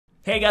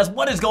Hey guys,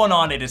 what is going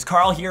on? It is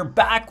Karl here,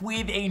 back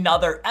with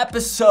another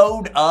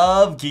episode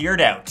of Geared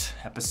Out,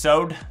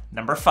 episode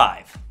number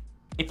 5.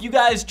 If you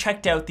guys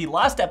checked out the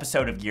last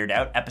episode of Geared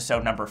Out,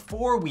 episode number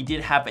 4, we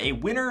did have a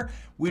winner,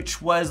 which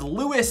was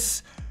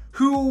Lewis,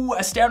 who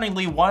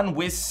astoundingly won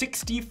with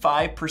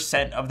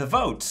 65% of the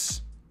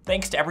votes.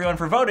 Thanks to everyone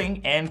for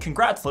voting, and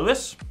congrats,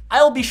 Lewis.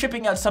 I'll be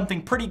shipping out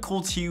something pretty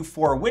cool to you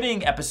for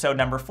winning episode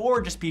number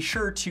 4. Just be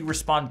sure to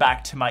respond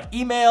back to my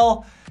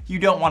email. You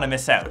don't want to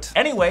miss out.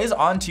 Anyways,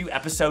 on to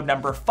episode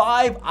number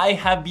 5. I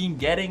have been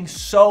getting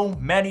so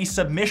many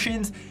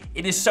submissions.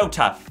 It is so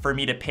tough for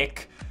me to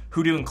pick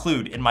who to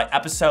include in my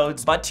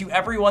episodes, but to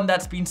everyone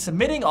that's been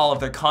submitting all of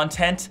their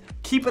content,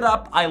 keep it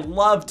up. I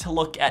love to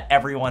look at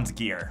everyone's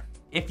gear.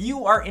 If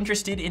you are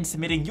interested in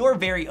submitting your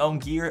very own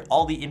gear,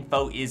 all the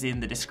info is in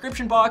the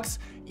description box.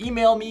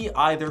 Email me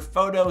either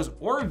photos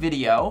or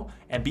video,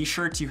 and be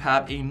sure to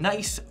have a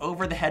nice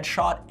over-the-head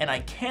shot. And I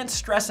can't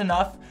stress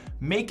enough,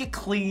 make it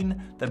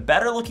clean. The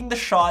better looking the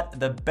shot,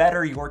 the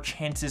better your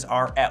chances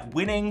are at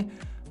winning.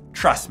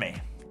 Trust me.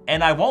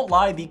 And I won't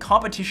lie, the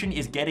competition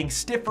is getting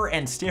stiffer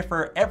and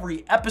stiffer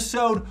every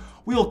episode.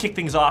 We will kick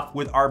things off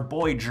with our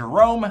boy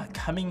Jerome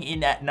coming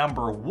in at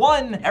number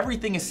 1.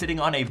 Everything is sitting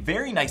on a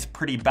very nice,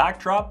 pretty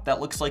backdrop that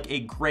looks like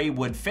a gray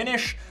wood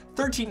finish.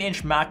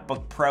 13-inch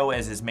MacBook Pro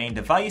as his main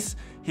device.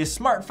 His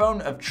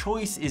smartphone of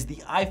choice is the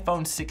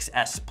iPhone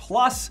 6s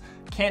Plus.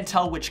 Can't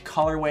tell which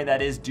colorway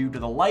that is due to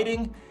the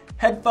lighting.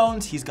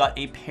 Headphones, he's got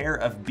a pair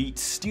of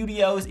Beats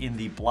Studios in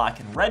the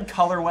black and red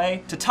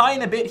colorway. To tie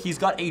in a bit, he's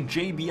got a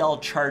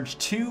JBL Charge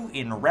 2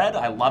 in red.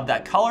 I love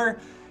that color.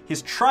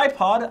 His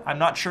tripod, I'm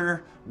not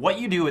sure what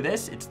you do with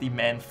this. It's the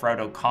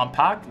Manfrotto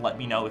Compact. Let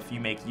me know if you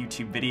make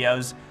YouTube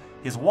videos.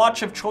 His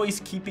watch of choice,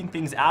 keeping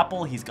things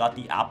Apple, he's got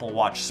the Apple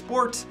Watch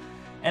Sport.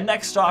 And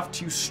next off,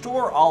 to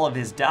store all of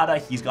his data,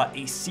 he's got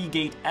a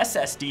Seagate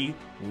SSD,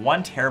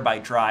 1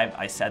 terabyte drive.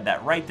 I said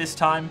that right this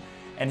time.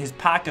 And his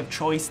pack of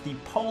choice, the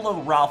Polo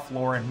Ralph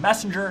Lauren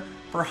Messenger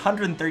for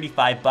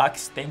 135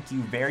 bucks. Thank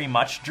you very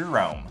much,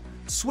 Jerome.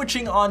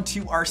 Switching on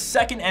to our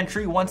second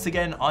entry, once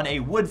again on a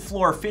wood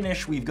floor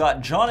finish, we've got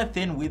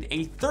Jonathan with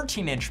a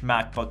 13-inch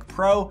MacBook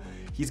Pro.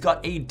 He's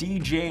got a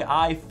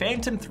DJI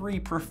Phantom 3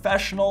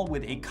 Professional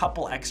with a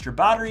couple extra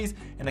batteries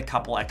and a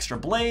couple extra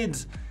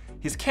blades.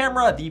 His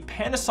camera, the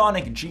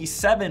Panasonic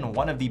G7,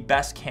 one of the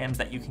best cams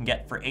that you can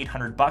get for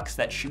 800 bucks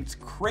that shoots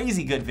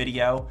crazy good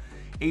video.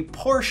 A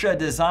Porsche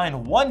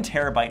design 1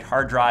 terabyte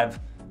hard drive.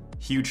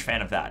 Huge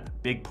fan of that.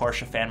 Big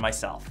Porsche fan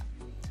myself.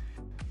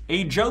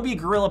 A Joby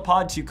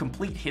GorillaPod to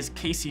complete his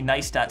Casey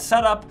Neistat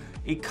setup.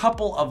 A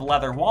couple of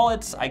leather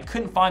wallets. I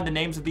couldn't find the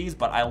names of these,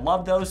 but I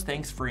love those.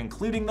 Thanks for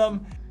including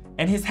them.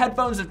 And his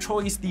headphones of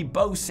choice, the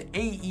Bose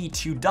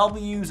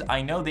AE2Ws.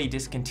 I know they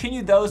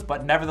discontinued those,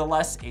 but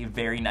nevertheless, a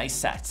very nice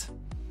set.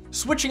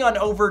 Switching on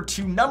over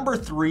to number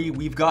 3,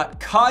 we've got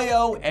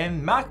Kaio,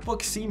 and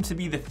MacBooks seem to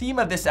be the theme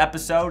of this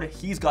episode.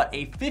 He's got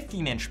a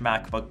 15-inch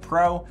MacBook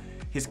Pro.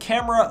 His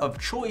camera of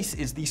choice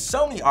is the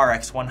Sony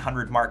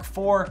RX100 Mark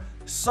IV.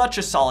 Such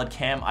a solid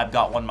cam, I've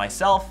got one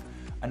myself.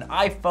 An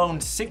iPhone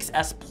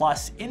 6s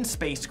Plus in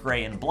space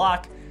gray and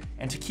black.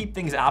 And to keep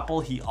things Apple,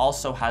 he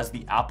also has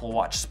the Apple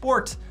Watch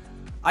Sport.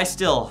 I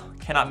still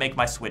cannot make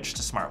my switch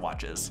to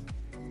smartwatches.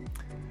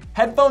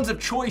 Headphones of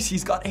choice,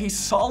 he's got a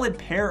solid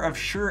pair of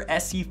Shure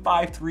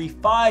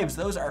SE535s.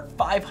 Those are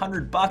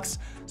 500 bucks.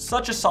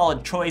 Such a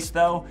solid choice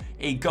though.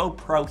 A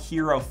GoPro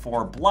Hero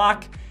 4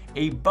 Black,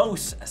 a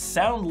Bose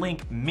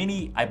SoundLink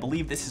Mini, I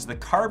believe this is the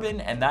Carbon,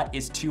 and that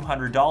is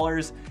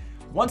 $200.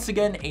 Once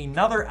again,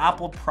 another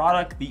Apple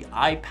product, the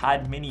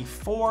iPad Mini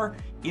 4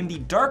 in the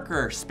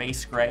darker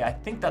space gray. I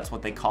think that's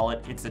what they call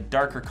it. It's a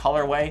darker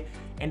colorway,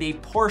 and a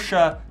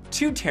Porsche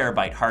 2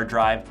 terabyte hard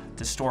drive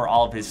to store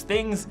all of his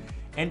things.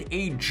 And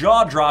a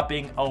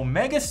jaw-dropping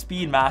Omega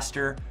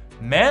Speedmaster,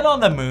 Man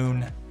on the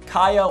Moon.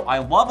 Kaio, I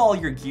love all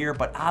your gear,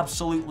 but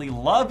absolutely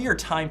love your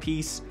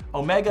timepiece.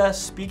 Omega,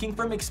 speaking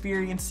from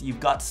experience, you've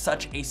got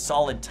such a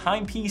solid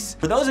timepiece.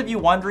 For those of you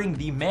wondering,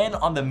 the Man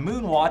on the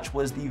Moon watch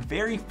was the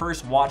very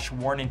first watch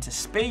worn into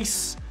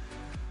space.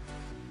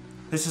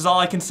 This is all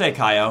I can say,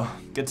 Kaio.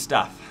 Good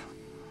stuff.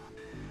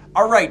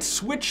 All right,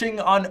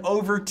 switching on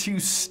over to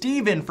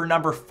Steven for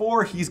number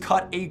 4. He's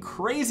got a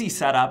crazy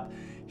setup.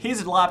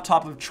 His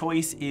laptop of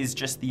choice is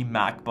just the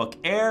MacBook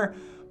Air,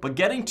 but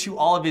getting to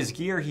all of his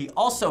gear, he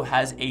also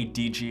has a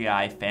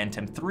DJI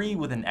Phantom 3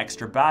 with an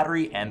extra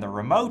battery and the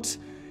remote.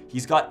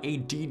 He's got a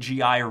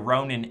DJI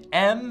Ronin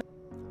M.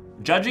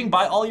 Judging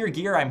by all your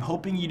gear, I'm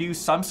hoping you do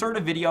some sort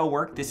of video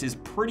work. This is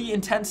pretty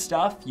intense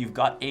stuff. You've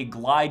got a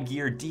Glide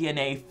Gear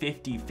DNA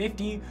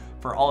 5050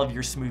 for all of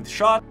your smooth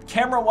shots.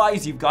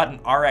 Camera-wise, you've got an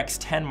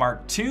RX10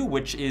 Mark II,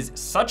 which is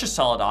such a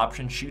solid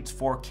option, shoots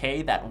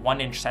 4K, that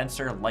 1-inch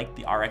sensor like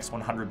the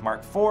RX100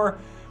 Mark IV.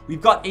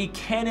 We've got a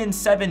Canon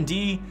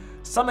 7D,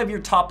 some of your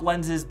top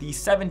lenses, the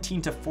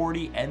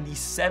 17-40 and the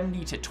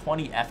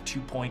 70-20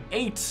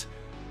 f2.8.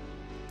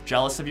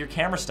 Jealous of your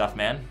camera stuff,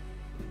 man.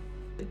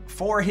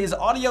 For his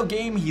audio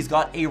game, he's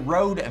got a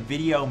Rode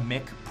Video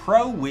Mic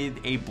Pro with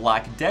a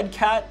black dead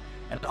cat,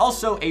 and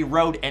also a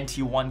Rode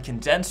NT1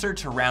 condenser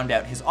to round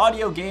out his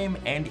audio game,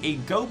 and a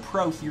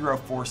GoPro Hero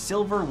 4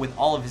 Silver with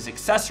all of his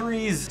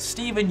accessories.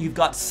 Steven, you've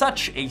got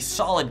such a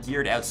solid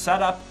geared out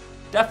setup.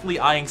 Definitely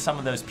eyeing some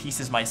of those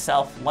pieces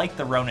myself, like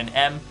the Ronin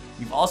M.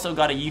 You've also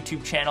got a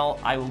YouTube channel.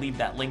 I will leave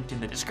that linked in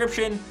the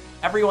description.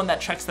 Everyone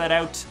that checks that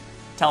out,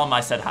 tell them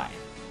I said hi.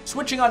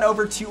 Switching on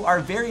over to our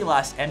very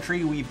last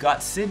entry, we've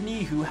got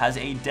Sydney, who has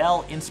a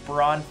Dell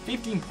Inspiron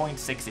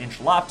 15.6-inch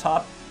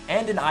laptop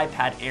and an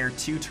iPad Air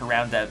 2 to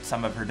round out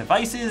some of her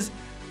devices.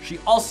 She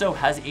also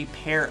has a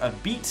pair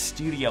of Beats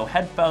Studio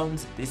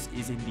headphones. This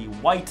is in the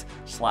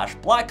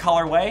white/black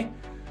colorway.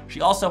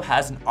 She also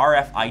has an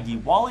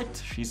RFID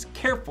wallet. She's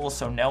careful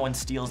so no one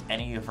steals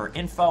any of her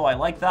info. I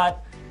like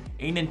that.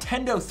 A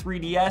Nintendo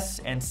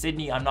 3DS, and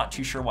Sydney, I'm not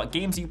too sure what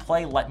games you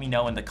play. Let me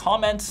know in the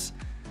comments.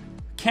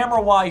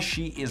 Camera-wise,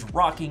 she is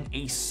rocking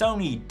a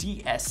Sony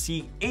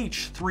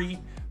DSC-H3,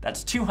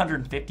 that's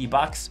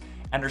 $250,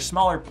 and her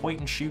smaller point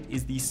and shoot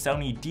is the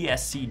Sony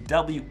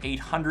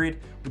DSC-W800,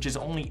 which is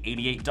only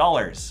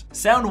 $88.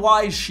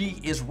 Sound-wise, she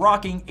is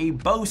rocking a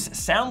Bose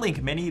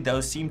SoundLink Mini.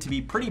 Those seem to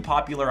be pretty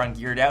popular on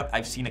Geared Out.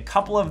 I've seen a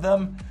couple of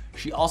them.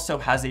 She also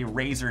has a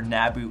Razer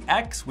Nabu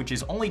X, which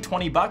is only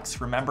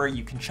 $20. Remember,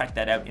 you can check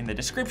that out in the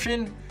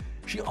description.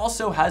 She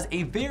also has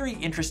a very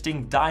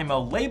interesting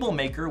Dymo label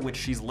maker, which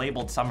she's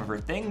labeled some of her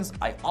things.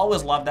 I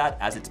always love that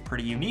as it's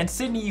pretty unique. And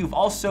Sydney, you've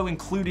also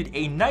included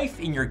a knife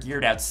in your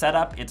Geared Out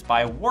setup. It's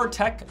by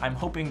Wartech. I'm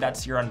hoping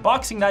that's your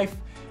unboxing knife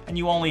and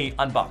you only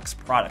unbox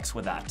products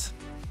with that.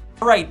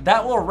 All right,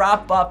 that will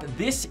wrap up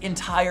this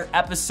entire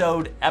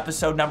episode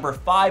number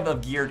 5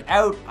 of Geared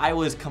Out. I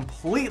was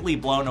completely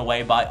blown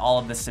away by all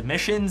of the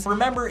submissions.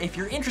 Remember, if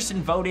you're interested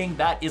in voting,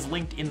 that is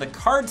linked in the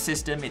card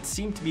system. It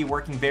seemed to be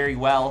working very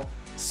well.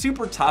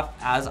 Super tough,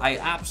 as I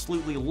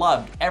absolutely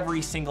loved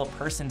every single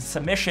person's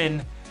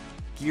submission.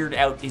 Geared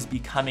Out is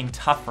becoming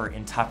tougher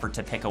and tougher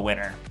to pick a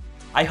winner.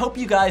 I hope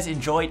you guys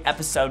enjoyed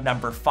episode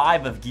number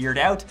 5 of Geared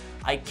Out.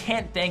 I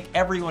can't thank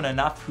everyone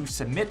enough who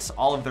submits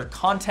all of their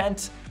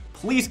content.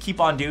 Please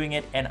keep on doing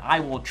it, and I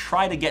will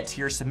try to get to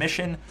your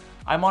submission.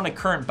 I'm on a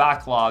current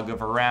backlog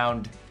of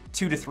around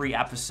 2 to 3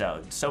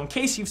 episodes. So in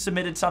case you've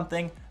submitted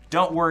something,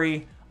 don't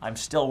worry, I'm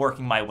still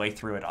working my way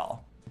through it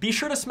all. Be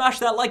sure to smash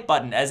that like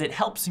button as it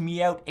helps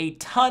me out a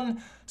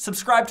ton.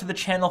 Subscribe to the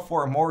channel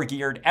for more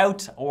Geared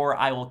Out, or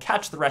I will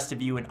catch the rest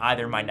of you in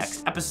either my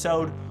next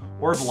episode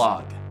or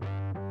vlog.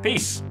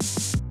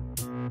 Peace.